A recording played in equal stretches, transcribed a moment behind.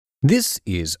This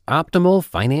is Optimal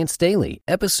Finance Daily,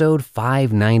 episode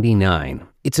 599.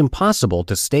 It's impossible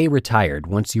to stay retired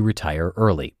once you retire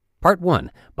early. Part 1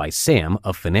 by Sam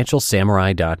of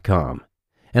FinancialSamurai.com.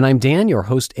 And I'm Dan, your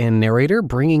host and narrator,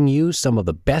 bringing you some of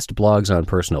the best blogs on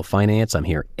personal finance. I'm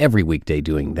here every weekday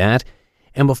doing that.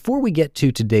 And before we get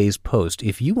to today's post,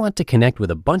 if you want to connect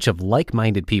with a bunch of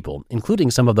like-minded people,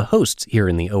 including some of the hosts here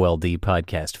in the OLD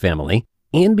podcast family,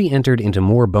 and be entered into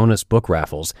more bonus book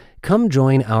raffles, come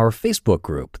join our Facebook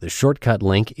group. The shortcut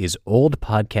link is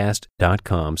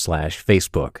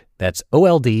oldpodcast.com/Facebook. That's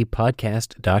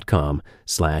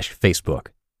oldpodcast.com/Facebook.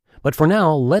 But for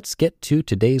now, let's get to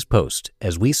today's post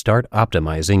as we start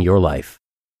optimizing your life.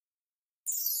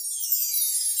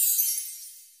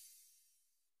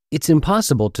 It's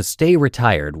impossible to stay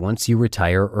retired once you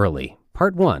retire early.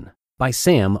 Part 1 by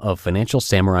Sam of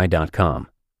FinancialSamurai.com.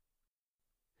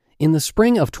 In the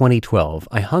spring of 2012,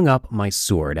 I hung up my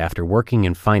sword after working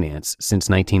in finance since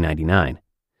 1999.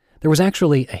 There was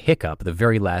actually a hiccup the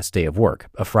very last day of work,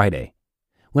 a Friday.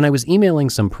 When I was emailing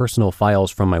some personal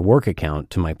files from my work account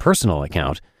to my personal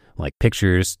account, like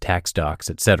pictures, tax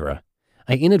docs, etc.,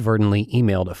 I inadvertently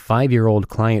emailed a 5-year-old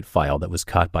client file that was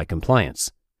caught by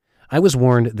compliance. I was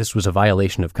warned this was a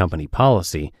violation of company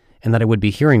policy and that I would be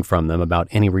hearing from them about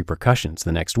any repercussions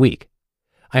the next week.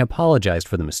 I apologized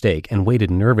for the mistake and waited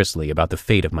nervously about the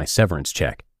fate of my severance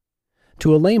check.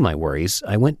 To allay my worries,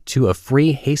 I went to a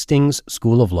free Hastings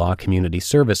School of Law community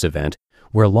service event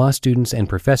where law students and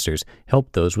professors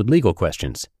helped those with legal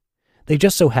questions. They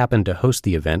just so happened to host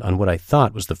the event on what I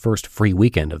thought was the first free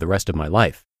weekend of the rest of my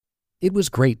life. It was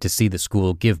great to see the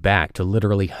school give back to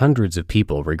literally hundreds of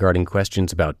people regarding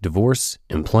questions about divorce,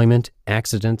 employment,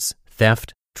 accidents,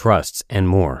 theft, trusts, and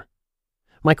more.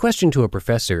 My question to a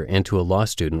professor and to a law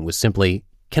student was simply,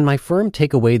 can my firm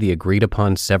take away the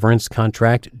agreed-upon severance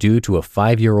contract due to a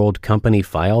 5-year-old company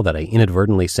file that I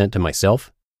inadvertently sent to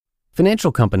myself?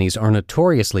 Financial companies are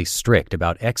notoriously strict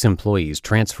about ex-employees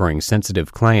transferring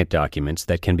sensitive client documents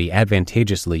that can be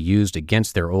advantageously used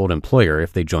against their old employer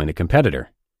if they join a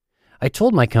competitor. I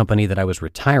told my company that I was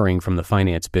retiring from the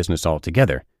finance business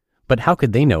altogether, but how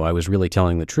could they know I was really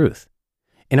telling the truth?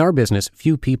 In our business,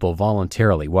 few people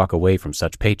voluntarily walk away from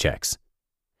such paychecks.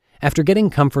 After getting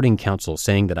comforting counsel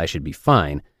saying that I should be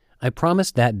fine, I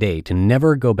promised that day to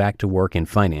never go back to work in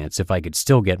finance if I could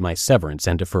still get my severance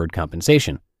and deferred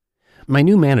compensation. My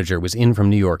new manager was in from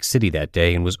New York City that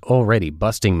day and was already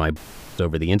busting my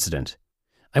over the incident.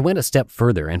 I went a step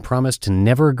further and promised to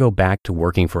never go back to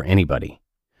working for anybody.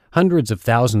 Hundreds of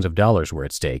thousands of dollars were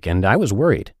at stake, and I was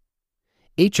worried.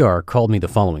 HR called me the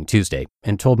following Tuesday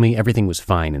and told me everything was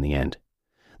fine in the end.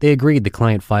 They agreed the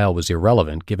client file was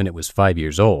irrelevant given it was 5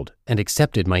 years old and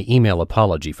accepted my email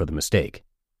apology for the mistake.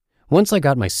 Once I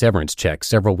got my severance check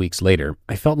several weeks later,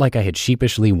 I felt like I had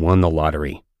sheepishly won the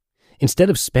lottery. Instead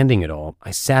of spending it all,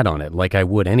 I sat on it like I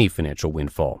would any financial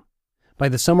windfall. By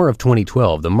the summer of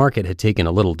 2012, the market had taken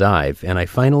a little dive and I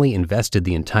finally invested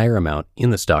the entire amount in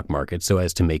the stock market so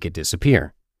as to make it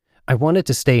disappear. I wanted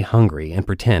to stay hungry and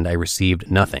pretend I received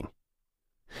nothing.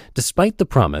 Despite the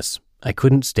promise, I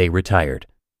couldn't stay retired.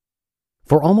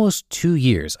 For almost 2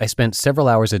 years, I spent several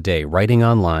hours a day writing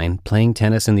online, playing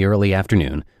tennis in the early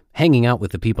afternoon, hanging out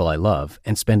with the people I love,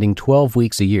 and spending 12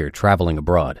 weeks a year traveling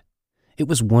abroad. It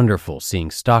was wonderful seeing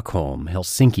Stockholm,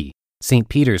 Helsinki, St.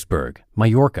 Petersburg,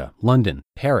 Mallorca, London,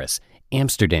 Paris,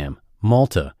 Amsterdam,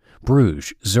 Malta,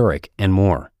 Bruges, Zurich, and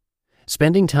more.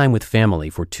 Spending time with family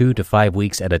for 2 to 5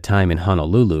 weeks at a time in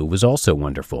Honolulu was also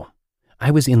wonderful.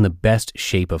 I was in the best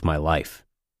shape of my life.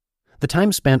 The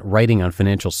time spent writing on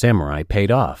Financial Samurai paid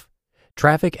off.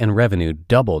 Traffic and revenue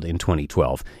doubled in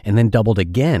 2012 and then doubled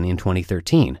again in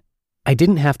 2013. I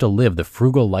didn't have to live the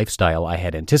frugal lifestyle I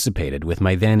had anticipated with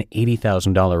my then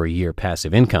 $80,000 a year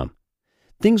passive income.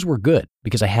 Things were good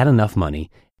because I had enough money,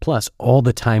 plus all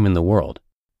the time in the world.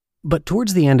 But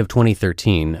towards the end of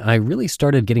 2013, I really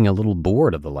started getting a little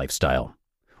bored of the lifestyle.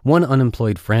 One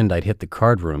unemployed friend I'd hit the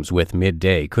card rooms with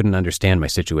midday couldn't understand my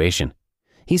situation.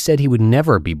 He said he would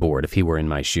never be bored if he were in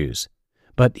my shoes.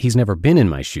 But he's never been in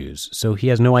my shoes, so he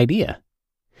has no idea.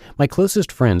 My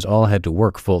closest friends all had to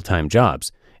work full-time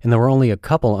jobs, and there were only a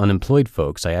couple unemployed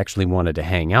folks I actually wanted to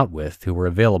hang out with who were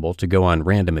available to go on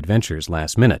random adventures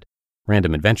last minute.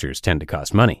 Random adventures tend to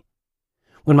cost money.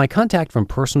 When my contact from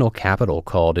Personal Capital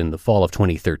called in the fall of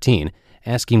 2013,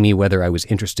 asking me whether I was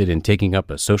interested in taking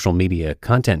up a social media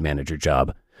content manager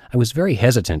job, I was very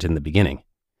hesitant in the beginning.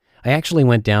 I actually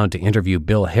went down to interview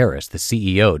Bill Harris, the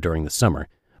CEO, during the summer,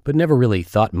 but never really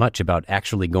thought much about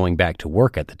actually going back to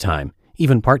work at the time,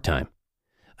 even part-time.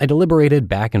 I deliberated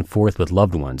back and forth with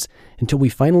loved ones until we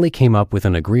finally came up with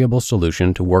an agreeable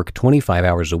solution to work 25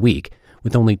 hours a week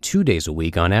with only 2 days a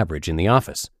week on average in the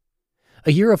office.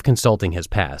 A year of consulting has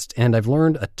passed, and I've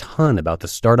learned a ton about the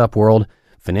startup world,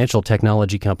 financial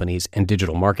technology companies, and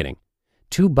digital marketing.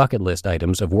 2 bucket list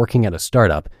items of working at a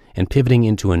startup and pivoting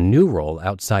into a new role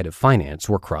outside of finance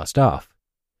were crossed off.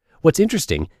 What's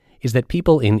interesting is that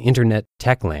people in internet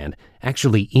tech land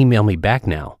actually email me back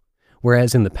now,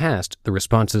 whereas in the past, the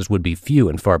responses would be few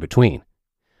and far between.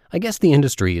 I guess the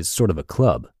industry is sort of a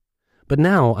club. But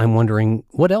now I'm wondering,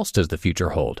 what else does the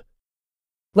future hold?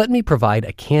 Let me provide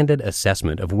a candid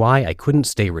assessment of why I couldn't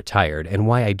stay retired and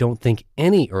why I don't think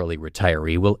any early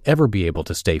retiree will ever be able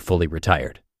to stay fully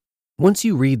retired. Once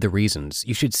you read the reasons,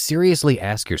 you should seriously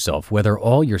ask yourself whether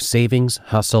all your savings,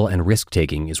 hustle, and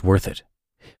risk-taking is worth it.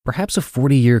 Perhaps a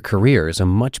 40-year career is a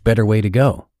much better way to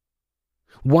go.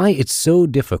 Why it's so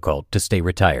difficult to stay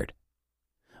retired.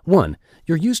 1.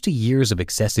 You're used to years of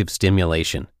excessive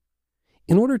stimulation.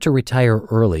 In order to retire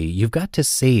early, you've got to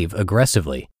save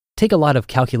aggressively, take a lot of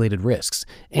calculated risks,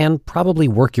 and probably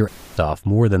work your ass off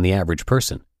more than the average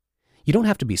person. You don't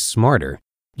have to be smarter,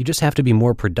 you just have to be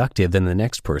more productive than the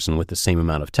next person with the same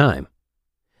amount of time.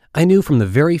 I knew from the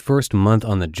very first month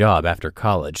on the job after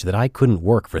college that I couldn't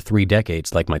work for 3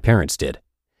 decades like my parents did.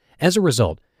 As a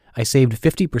result, I saved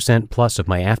 50% plus of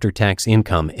my after-tax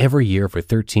income every year for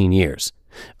 13 years,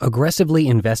 aggressively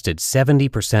invested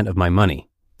 70% of my money,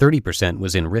 30%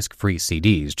 was in risk-free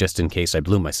CDs just in case I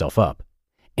blew myself up,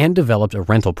 and developed a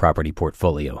rental property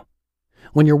portfolio.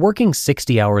 When you're working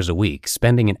 60 hours a week,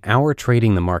 spending an hour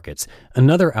trading the markets,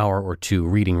 another hour or 2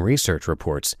 reading research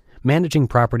reports, managing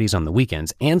properties on the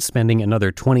weekends, and spending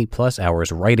another 20-plus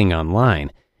hours writing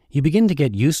online, you begin to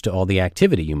get used to all the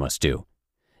activity you must do.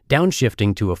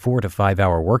 Downshifting to a 4 to 5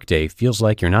 hour workday feels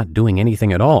like you're not doing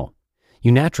anything at all.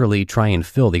 You naturally try and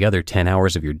fill the other 10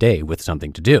 hours of your day with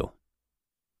something to do.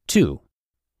 2.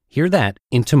 Hear that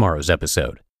in tomorrow's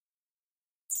episode.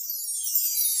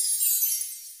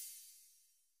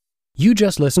 You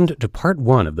just listened to part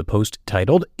 1 of the post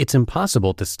titled, "It's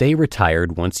Impossible to Stay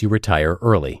Retired Once You Retire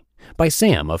Early," by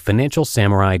Sam of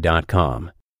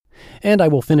FinancialSamurai.com. And I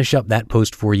will finish up that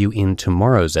post for you in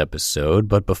tomorrow's episode,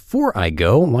 but before I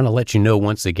go, I want to let you know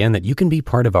once again that you can be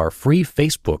part of our free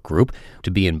Facebook group to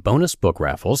be in bonus book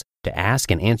raffles, to ask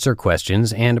and answer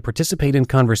questions, and participate in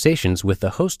conversations with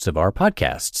the hosts of our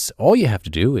podcasts. All you have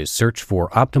to do is search for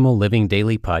Optimal Living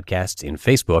Daily Podcasts in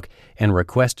Facebook and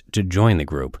request to join the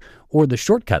group, or the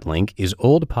shortcut link is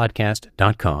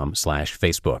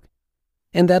oldpodcast.com/Facebook.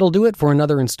 And that'll do it for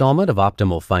another installment of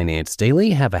Optimal Finance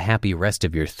Daily. Have a happy rest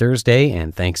of your Thursday,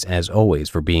 and thanks as always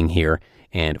for being here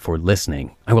and for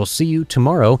listening. I will see you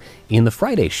tomorrow in the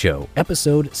Friday show,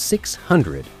 episode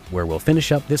 600, where we'll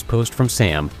finish up this post from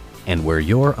Sam and where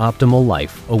your optimal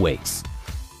life awaits.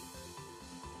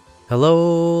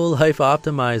 Hello, Life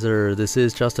Optimizer. This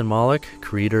is Justin Malik,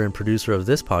 creator and producer of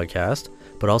this podcast,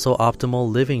 but also Optimal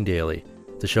Living Daily,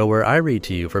 the show where I read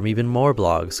to you from even more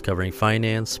blogs covering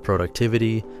finance,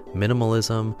 productivity,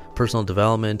 minimalism, personal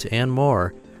development, and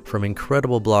more from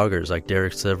incredible bloggers like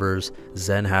Derek Sivers,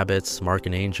 Zen Habits, Mark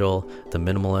and Angel, The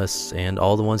Minimalists, and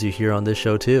all the ones you hear on this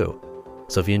show too.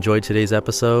 So if you enjoyed today's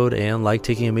episode and like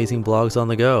taking amazing blogs on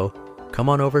the go, come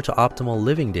on over to Optimal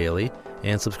Living Daily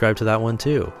and subscribe to that one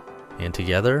too. And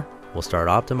together, we'll start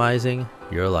optimizing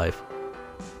your life.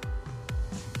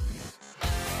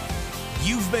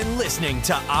 You've been listening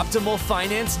to Optimal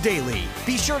Finance Daily.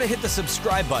 Be sure to hit the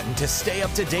subscribe button to stay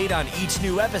up to date on each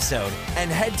new episode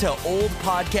and head to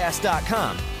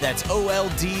oldpodcast.com. That's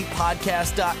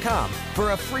OLDpodcast.com for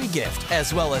a free gift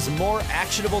as well as more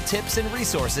actionable tips and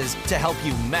resources to help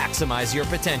you maximize your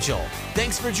potential.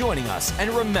 Thanks for joining us,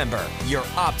 and remember, your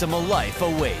optimal life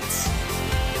awaits.